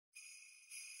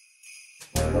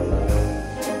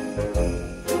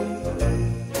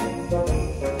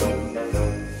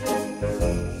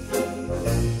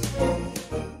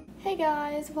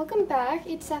welcome back.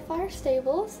 It's Sapphire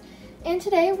Stables, and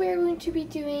today we're going to be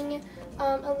doing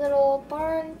a little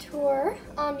barn tour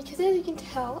because as you can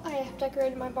tell, I have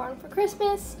decorated my barn for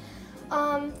Christmas.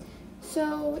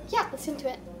 So yeah, let's get into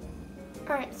it.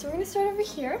 Alright, so we're going to start over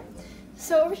here.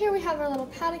 So over here we have our little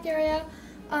paddock area.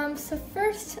 So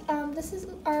first, this is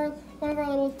one of our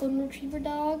little golden retriever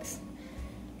dogs,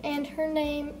 and her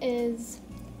name is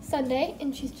Sunday,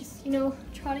 and she's just,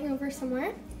 trotting over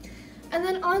somewhere. And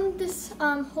then on this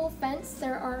whole fence,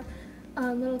 there are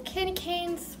little candy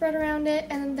canes spread around it,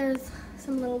 and then there's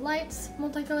some little lights,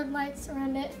 multicolored lights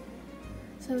around it.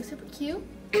 So super cute.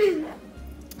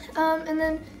 And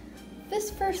then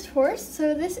this first horse,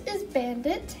 so this is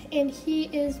Bandit, and he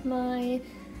is my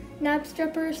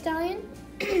Knabstrupper stallion.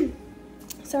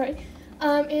 Sorry.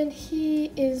 And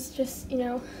he is just,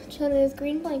 chilling in his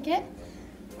green blanket.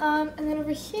 And then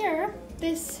over here,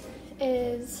 this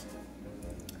is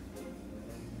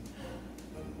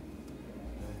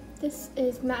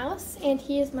Mouse, and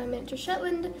he is my miniature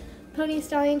Shetland pony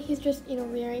stallion. He's just,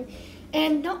 rearing.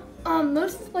 And no,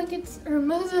 most of the blankets, or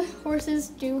most of the horses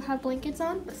do have blankets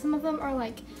on, but some of them are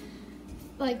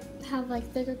have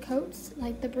thicker coats,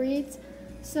 like the breeds.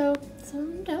 So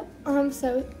some don't.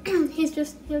 So he's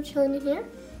just, chilling in here.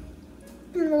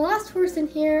 And the last horse in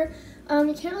here,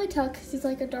 you can't really tell because he's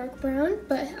like a dark brown,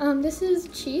 but this is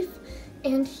Chief,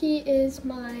 and he is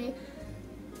my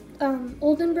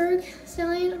Oldenburg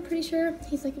stallion. I'm pretty sure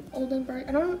he's like an Oldenburg.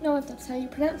 I don't know if that's how you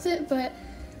pronounce it, but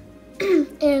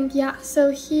and yeah,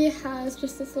 so he has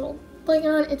just this little blanket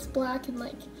on. It's black and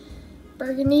like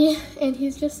burgundy, and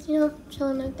he's just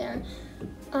chilling right there.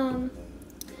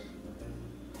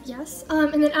 Yes.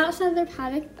 And then outside of their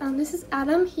paddock, this is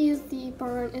Adam. He is the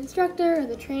barn instructor or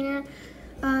the trainer,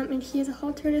 and he has a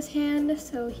halter in his hand,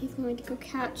 so he's going to go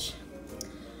catch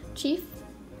Chief.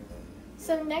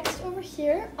 So next over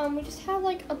here, we just have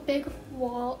like a big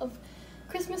wall of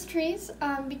Christmas trees,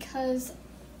 because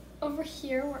over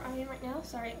here where I am right now,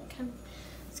 sorry, I'm kind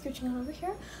of scooching on over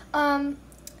here,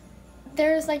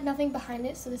 there's like nothing behind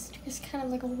it, so this is just kind of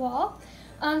like a wall.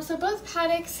 So both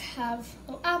paddocks have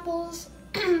little apples,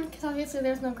 because obviously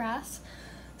there's no grass.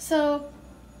 So,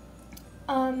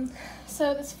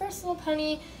 so this first little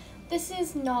pony, this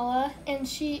is Nala, and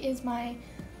she is my,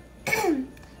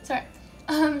 sorry.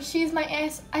 She's my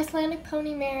Icelandic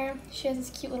pony mare. She has this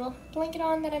cute little blanket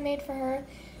on that I made for her.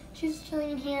 She's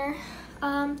chilling in here.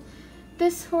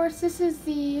 This horse, this is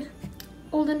the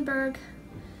Oldenburg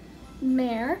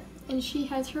mare, and she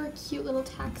has her cute little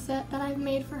tack set that I've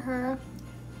made for her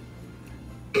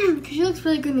because she looks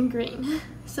really good in green.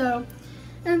 So,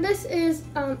 and this is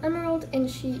Emerald,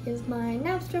 and she is my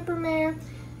Knabstrupper mare,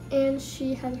 and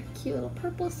she has her cute little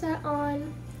purple set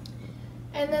on.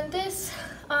 And then this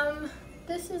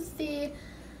is the,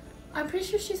 I'm pretty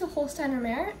sure she's a Holsteiner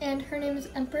mare, and her name is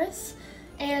Empress,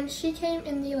 and she came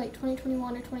in the like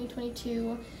 2021 or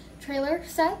 2022 trailer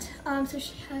set. So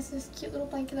she has this cute little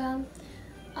blanket that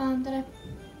I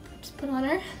just put on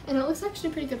her, and it looks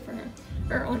actually pretty good for her,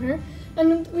 or on her.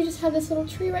 And we just have this little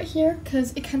tree right here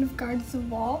because it kind of guards the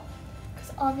wall,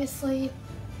 because obviously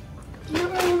you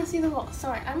don't really want to see the wall.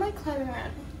 Sorry, I'm like climbing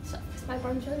around stuff because my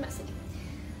barn's really messy.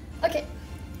 Okay,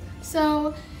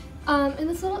 so in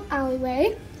this little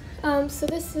alleyway, so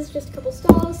this is just a couple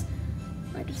stalls.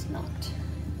 I just knocked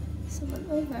someone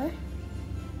over.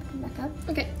 Come back up.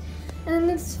 Okay, and then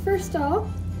this first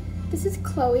stall, this is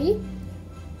Chloe.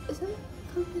 Is that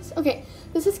this? Okay,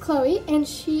 this is Chloe, and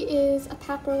she is a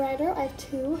Papa rider. I have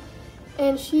two,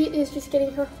 and she is just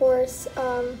getting her horse,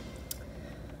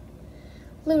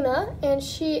 Luna, and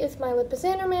she is my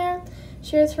Lipizzano mare.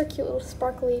 She has her cute little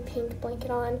sparkly pink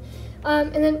blanket on.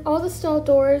 And then all the stall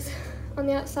doors on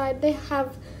the outside, they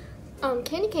have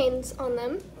candy canes on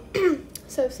them.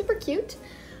 So super cute.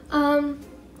 And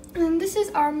this is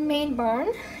our main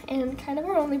barn, and kind of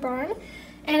our only barn.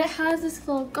 And it has this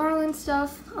little garland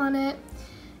stuff on it,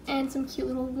 and some cute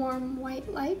little warm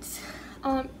white lights.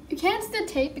 You can't see the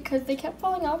tape because they kept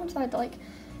falling off, and so I had to like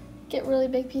get really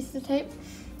big pieces of tape.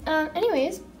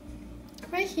 Anyways,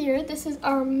 right here, this is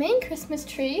our main Christmas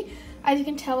tree. As you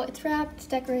can tell, it's wrapped, it's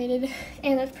decorated,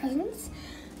 and there's presents.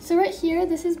 So right here,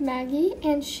 this is Maggie,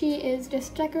 and she is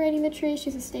just decorating the tree.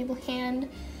 She's a stable hand.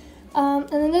 And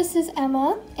then this is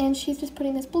Emma, and she's just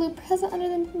putting this blue present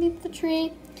underneath the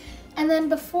tree. And then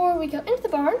before we go into the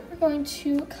barn, we're going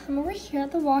to come over here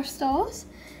at the wash stalls.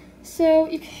 So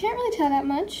you can't really tell that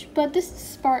much, but this is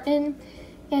Spartan,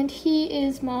 and he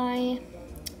is my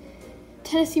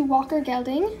Tennessee Walker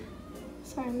Gelding.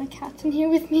 Sorry, my cat's in here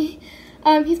with me.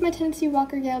 He's my Tennessee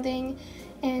Walker Gelding,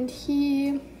 and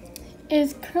he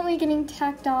is currently getting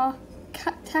tacked up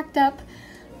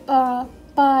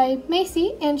by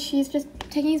Macy, and she's just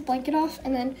taking his blanket off,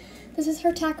 and then this is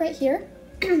her tack right here.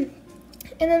 And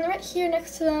then right here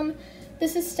next to them,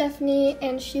 this is Stephanie,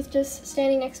 and she's just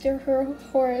standing next to her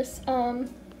horse,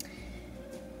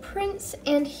 Prince,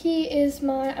 and he is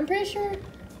my, I'm pretty sure,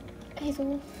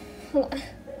 Hazel, hold on.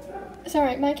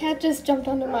 Sorry, my cat just jumped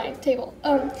onto my table,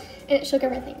 and it shook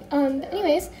everything. But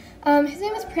anyways, his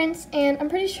name is Prince, and I'm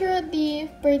pretty sure the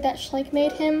breed that Schleich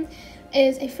made him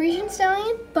is a Frisian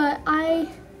stallion, but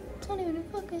it's not even in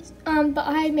focus. But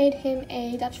I made him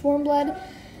a Dutch warm blood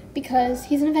because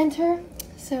he's an inventor,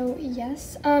 so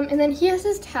yes. And then he has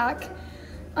his tack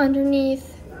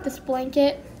underneath this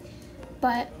blanket,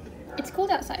 but it's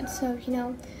cold outside, so, you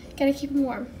know, gotta keep him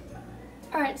warm.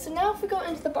 Alright, so now if we go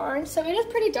into the barn, so it is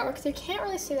pretty dark, so you can't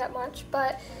really see that much,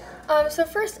 but, so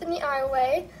first in the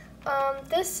aisleway,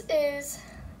 this is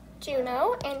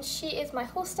Juno, and she is my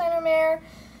Holsteiner mare,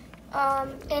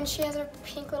 and she has her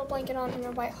pink little blanket on and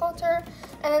her white halter,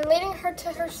 and then leading her to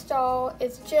her stall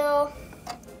is Jill,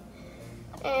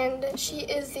 and she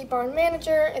is the barn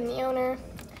manager and the owner.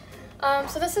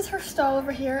 So this is her stall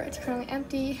over here. It's currently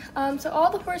empty. So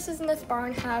all the horses in this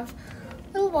barn have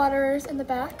little waterers in the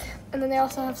back, and then they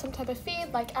also have some type of feed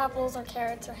like apples or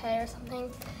carrots or hay or something.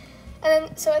 And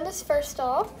then, so in this first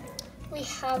stall, we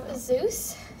have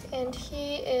Zeus, and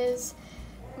he is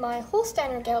my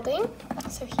Holsteiner gelding.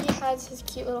 So he has his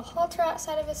cute little halter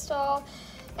outside of his stall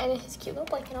and his cute little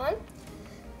blanket on.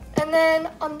 And then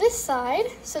on this side,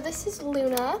 so this is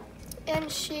Luna, and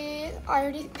I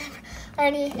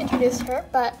already introduced her,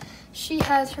 but she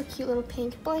has her cute little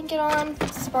pink blanket on,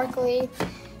 it's sparkly.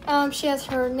 She has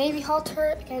her navy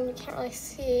halter, again you can't really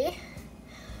see,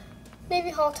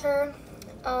 navy halter,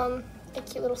 a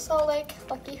cute little solic,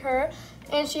 lucky her,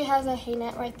 and she has a hay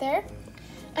net right there.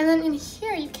 And then in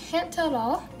here, you can't tell at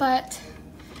all, but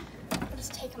I'll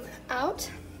just take them out.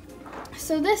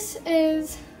 So this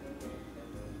is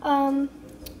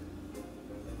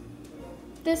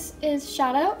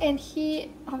Shadow, and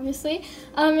he obviously,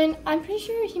 and I'm pretty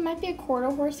sure he might be a quarter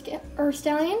horse or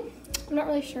stallion. I'm not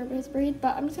really sure about his breed,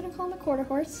 but I'm just gonna call him a quarter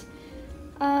horse.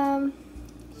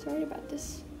 Sorry about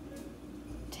this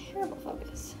terrible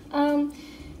focus.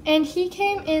 And he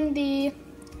came in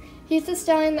he's the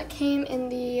stallion that came in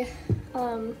the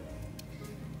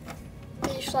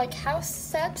Schleichmas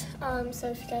set. So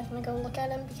if you guys wanna go look at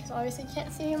him, because obviously you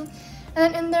can't see him.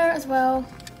 And then in there as well,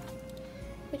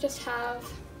 we just have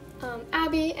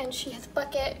Abby, and she has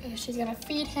Bucket, because she's gonna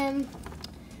feed him.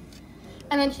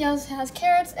 And then he also has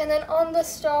carrots, and then on the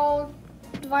stall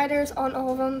dividers on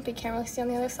all of them, but you can't really see on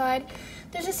the other side,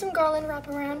 there's just some garland wrapped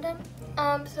around him.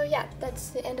 So yeah, that's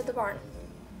the end of the barn.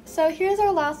 So here's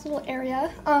our last little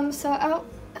area. So out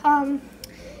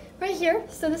right here,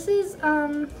 so this is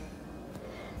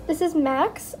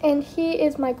Max, and he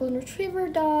is my golden retriever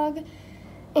dog,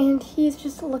 and he's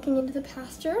just looking into the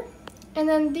pasture. And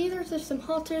then these are just some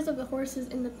halters of the horses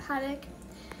in the paddock.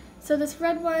 So this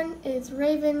red one is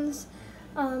Raven's,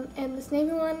 and this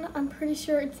navy one, I'm pretty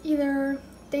sure it's either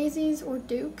Daisy's or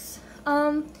Duke's.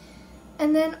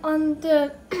 And then on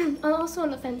the, also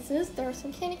on the fences, there are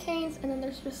some candy canes, and then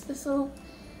there's just this little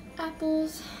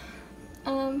apples.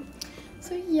 So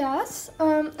yes,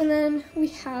 and then we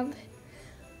have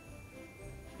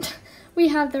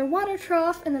their water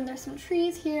trough, and then there's some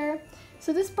trees here.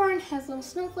 So this barn has little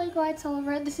snowflake lights all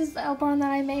over it. This is the L barn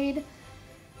that I made.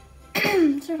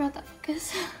 Sorry about that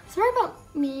focus. Sorry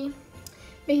about me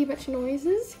making a bunch of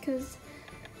noises, because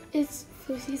it's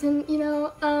flu season, you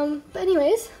know. But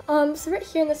anyways, so right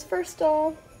here in this first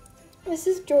stall, this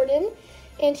is Jordan,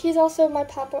 and he's also my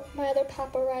other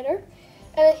papa rider.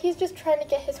 And then he's just trying to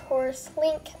get his horse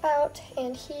Link out,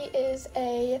 and he is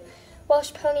a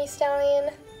Welsh pony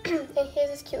stallion, and he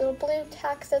has this cute little blue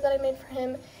tack set that I made for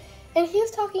him. And he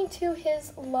is talking to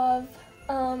his love,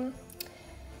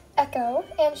 Echo,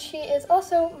 and she is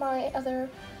also my other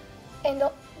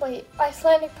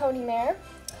Icelandic pony mare.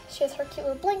 She has her cute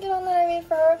little blanket on that I made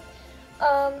for her.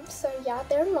 So yeah,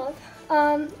 they're in love.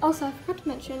 Also, I forgot to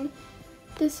mention,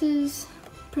 this is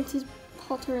Prince's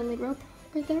halter and lead rope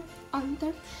right there, on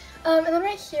there. And then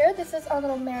right here, this is our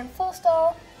little mare in full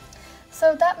stall.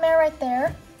 So that mare right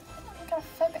there, I'm gonna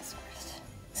focus first.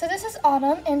 So this is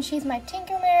Autumn, and she's my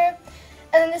Tinker mare.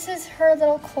 And then this is her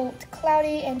little colt,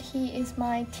 Cloudy, and he is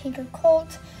my Tinker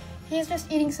colt. He's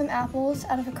just eating some apples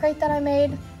out of a crate that I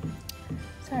made.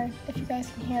 Sorry if you guys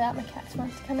can hear that, my cat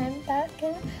wants to come back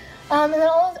in. And then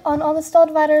on all the stall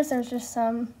dividers, there's just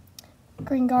some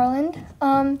green garland.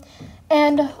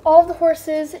 And all of the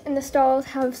horses in the stalls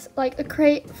have like a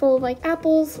crate full of like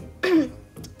apples.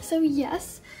 So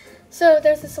yes, So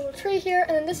there's this little tree here,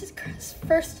 and then this is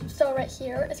first stall right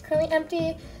here. It's currently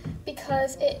empty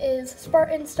because it is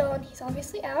Spartan's stall, and he's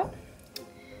obviously out.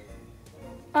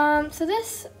 So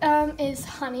this is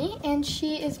Honey, and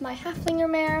she is my halflinger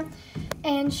mare,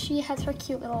 and she has her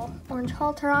cute little orange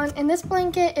halter on. And this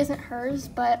blanket isn't hers,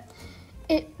 but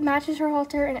it matches her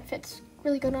halter and it fits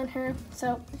really good on her.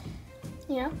 So,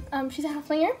 you know, she's a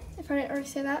halflinger, if I didn't already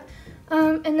say that.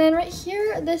 And then right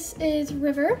here, this is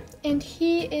River, and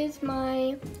he is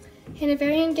my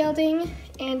Hanoverian gelding,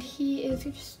 and he is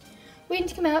just waiting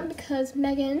to come out because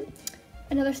Megan,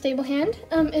 another stable hand,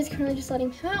 is currently just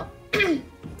letting him out.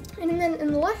 And then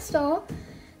in the last stall,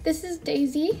 this is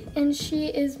Daisy, and she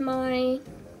is my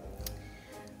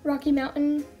Rocky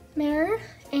Mountain mare,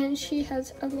 and she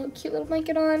has a little cute little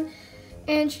blanket on,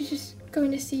 and she's just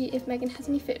going to see if Megan has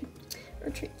any food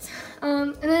or treats.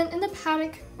 And then in the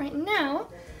paddock right now,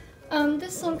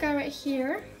 this little guy right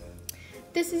here,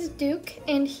 this is Duke,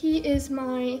 and he is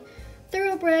my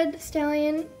thoroughbred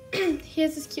stallion. He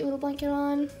has this cute little blanket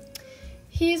on.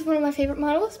 He's one of my favorite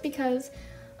models because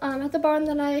at the barn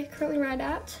that I currently ride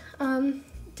at,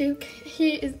 Duke,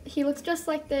 he looks just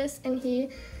like this, and he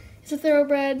is a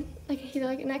thoroughbred, he's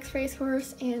like an X-race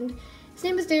horse, and his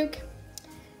name is Duke,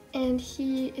 and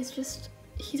he's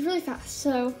really fast.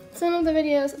 So some of the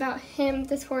videos about him,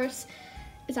 this horse,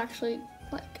 is actually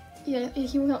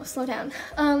he won't slow down.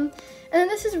 And then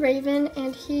this is Raven,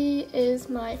 and he is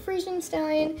my Frisian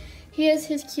stallion. He has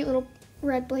his cute little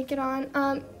red blanket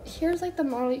on. Here's like the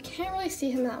model. You can't really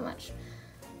see him that much.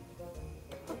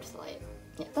 Just light.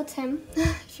 Yeah, that's him.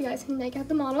 If you guys can make out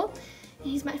the model.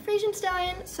 And he's my Frisian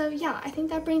stallion. So yeah, I think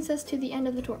that brings us to the end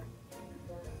of the tour.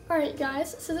 Alright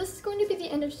guys, so this is going to be the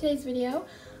end of today's video.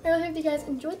 I really hope you guys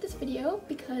enjoyed this video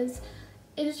because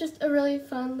it is just a really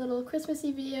fun little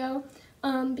Christmassy video.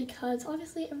 Because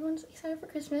obviously everyone's excited for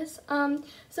Christmas.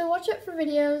 So watch out for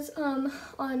videos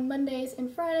on Mondays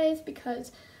and Fridays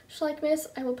because Schleichmas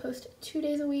I will post 2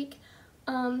 days a week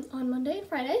on Monday and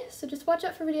Friday. So just watch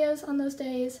out for videos on those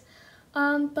days.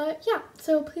 But yeah,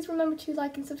 so please remember to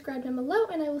like and subscribe down below,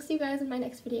 and I will see you guys in my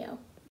next video.